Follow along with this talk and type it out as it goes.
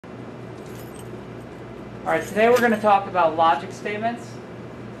Alright, today we're going to talk about logic statements.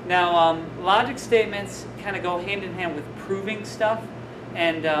 Now, logic statements kind of go hand in hand with proving stuff,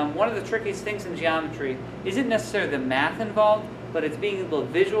 and one of the trickiest things in geometry isn't necessarily the math involved, but it's being able to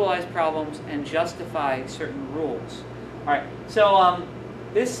visualize problems and justify certain rules. Alright, so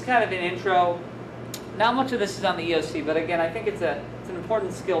this is kind of an intro. Not much of this is on the EOC, but again, I think it's an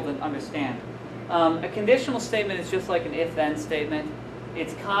important skill to understand. A conditional statement is just like an if-then statement.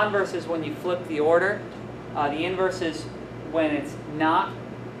 Its converse is when you flip the order. The inverse is when it's not,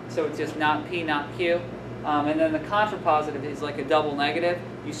 so it's just not P, not Q. And then the contrapositive is like a double negative.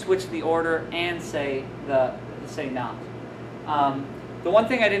 You switch the order and say not. The one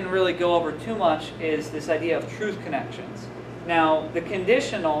thing I didn't really go over too much is this idea of truth connections. Now, the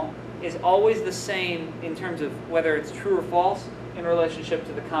conditional is always the same in terms of whether it's true or false in relationship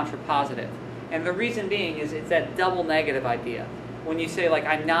to the contrapositive. And the reason being is it's that double negative idea. When you say, like,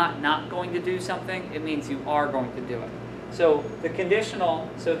 I'm not going to do something, it means you are going to do it. So the conditional,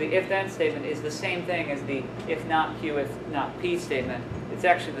 so the if-then statement is the same thing as the if not Q, if not P statement. It's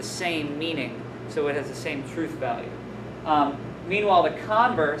actually the same meaning, so it has the same truth value. Meanwhile, the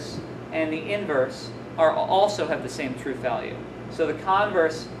converse and the inverse also have the same truth value. So the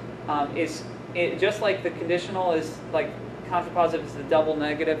converse is just like the conditional is like contrapositive is the double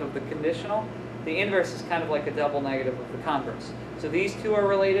negative of the conditional. The inverse is kind of like a double negative of the converse. So these two are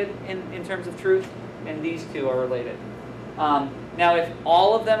related in terms of truth, and these two are related. Now, if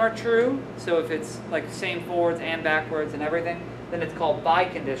all of them are true, so if it's like same forwards and backwards and everything, then it's called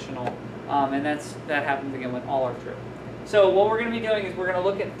biconditional, and that happens again when all are true. So what we're going to be doing is we're going to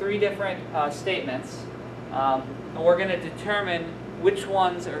look at three different statements, and we're going to determine which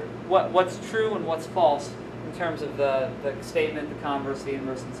ones are what's true and what's false in terms of the statement, the converse, the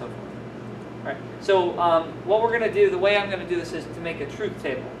inverse, and so forth. Right. So what we're going to do, the way I'm going to do this is to make a truth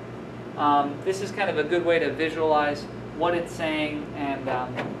table. This is kind of a good way to visualize what it's saying and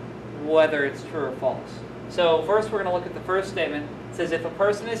whether it's true or false. So first we're going to look at the first statement. It says if a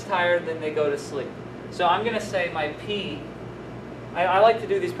person is tired, then they go to sleep. So I'm going to say my P. I like to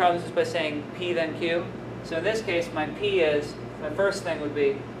do these problems just by saying P then Q. So in this case, my P is, my first thing would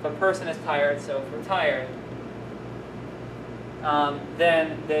be if a person is tired, so if we're tired,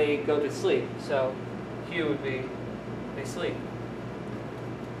 then they go to sleep. So Q would be they sleep.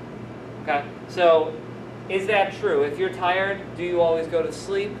 Okay, so is that true? If you're tired, do you always go to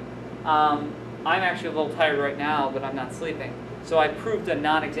sleep? I'm actually a little tired right now, but I'm not sleeping. So I proved a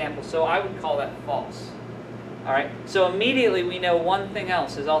non-example, so I would call that false. All right, so immediately we know one thing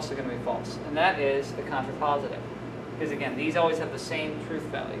else is also going to be false, and that is the contrapositive. Because again, these always have the same truth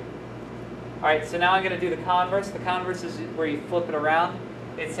value. All right, so now I'm going to do the converse. The converse is where you flip it around.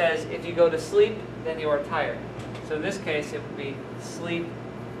 It says if you go to sleep, then you are tired. So in this case, it would be sleep,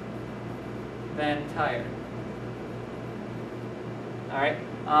 then tired. All right,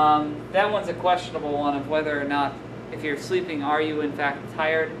 that one's a questionable one of whether or not, if you're sleeping, are you in fact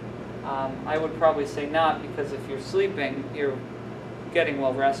tired? I would probably say not, because if you're sleeping, you're getting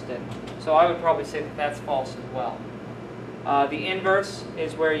well rested. So I would probably say that that's false as well. The inverse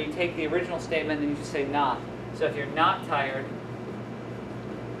is where you take the original statement and you just say not. So if you're not tired,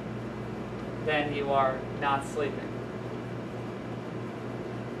 then you are not sleeping.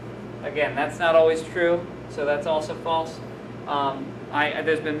 Again, that's not always true, so that's also false.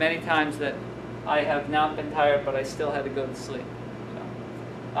 There's been many times that I have not been tired, but I still had to go to sleep.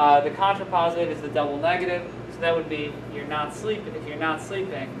 So, the contrapositive is the double negative, so that would be you're not sleeping. If you're not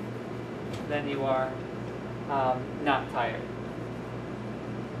sleeping, then you are not tired.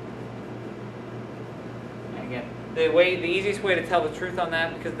 And again, the easiest way to tell the truth on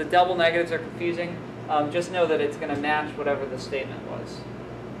that, because the double negatives are confusing, just know that it's going to match whatever the statement was.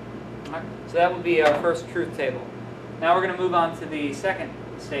 All right? So that would be our first truth table. Now we're going to move on to the second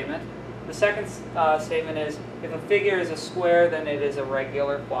statement. The second statement is if a figure is a square, then it is a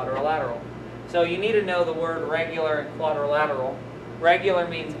regular quadrilateral. So you need to know the word regular and quadrilateral. Regular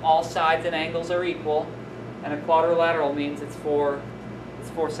means all sides and angles are equal, and a quadrilateral means it's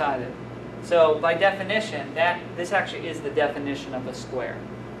four-sided. So by definition, this actually is the definition of a square.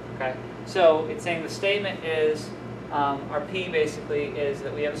 Okay? So it's saying the statement is, our P basically is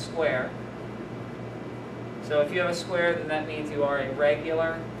that we have a square. So if you have a square, then that means you are a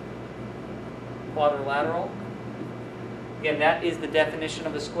regular quadrilateral. Again, that is the definition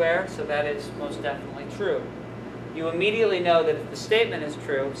of a square, so that is most definitely true. You immediately know that if the statement is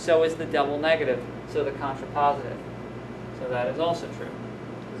true, so is the double negative, so the contrapositive. So that is also true,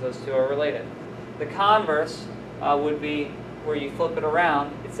 because those two are related. The converse would be where you flip it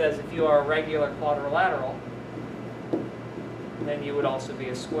around. It says if you are a regular quadrilateral, then you would also be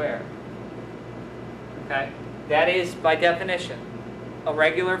a square. Okay? That is, by definition, a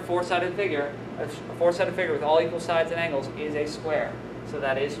regular four-sided figure. A four-sided figure with all equal sides and angles is a square. So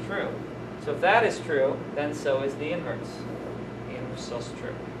that is true. So if that is true, then so is the inverse. The inverse is also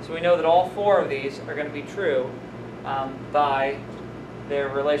true. So we know that all four of these are going to be true by their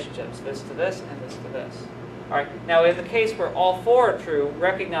relationships, this to this and this to this. All right. Now, in the case where all four are true,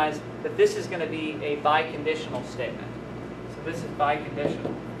 recognize that this is going to be a biconditional statement. So this is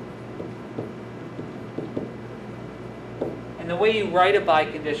biconditional. And the way you write a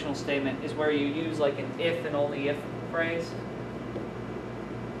biconditional statement is where you use like an if and only if phrase.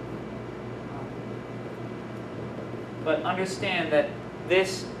 But understand that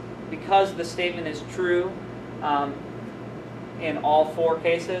this, because the statement is true in all four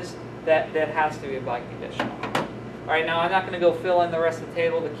cases, that has to be a biconditional. All right, now I'm not going to go fill in the rest of the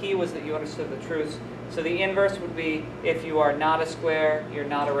table. The key was that you understood the truths. So the inverse would be if you are not a square, you're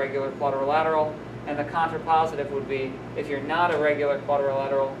not a regular quadrilateral. And the contrapositive would be if you're not a regular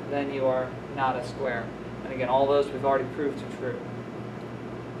quadrilateral, then you are not a square. And again, all those we've already proved to true.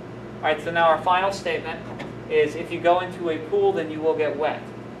 All right, so now our final statement is if you go into a pool, then you will get wet.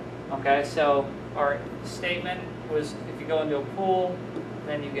 Okay, so our statement was if you go into a pool,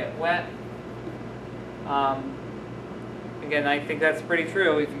 then you get wet. Again, I think that's pretty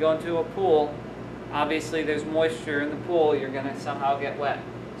true. If you go into a pool, obviously there's moisture in the pool, you're going to somehow get wet.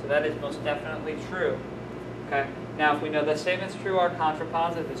 So that is most definitely true. Okay. Now, if we know the statement's true, our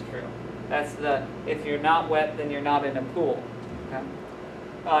contrapositive is true. That's the if you're not wet, then you're not in a pool. Okay.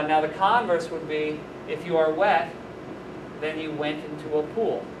 Now, the converse would be if you are wet, then you went into a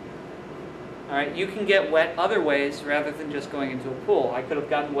pool. All right. You can get wet other ways rather than just going into a pool. I could have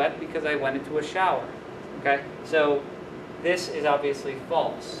gotten wet because I went into a shower. Okay. So this is obviously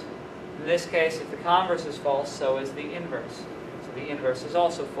false. In this case, if the converse is false, so is the inverse. The inverse is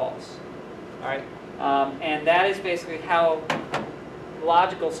also false. All right, and that is basically how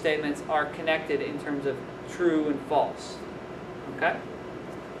logical statements are connected in terms of true and false. Okay.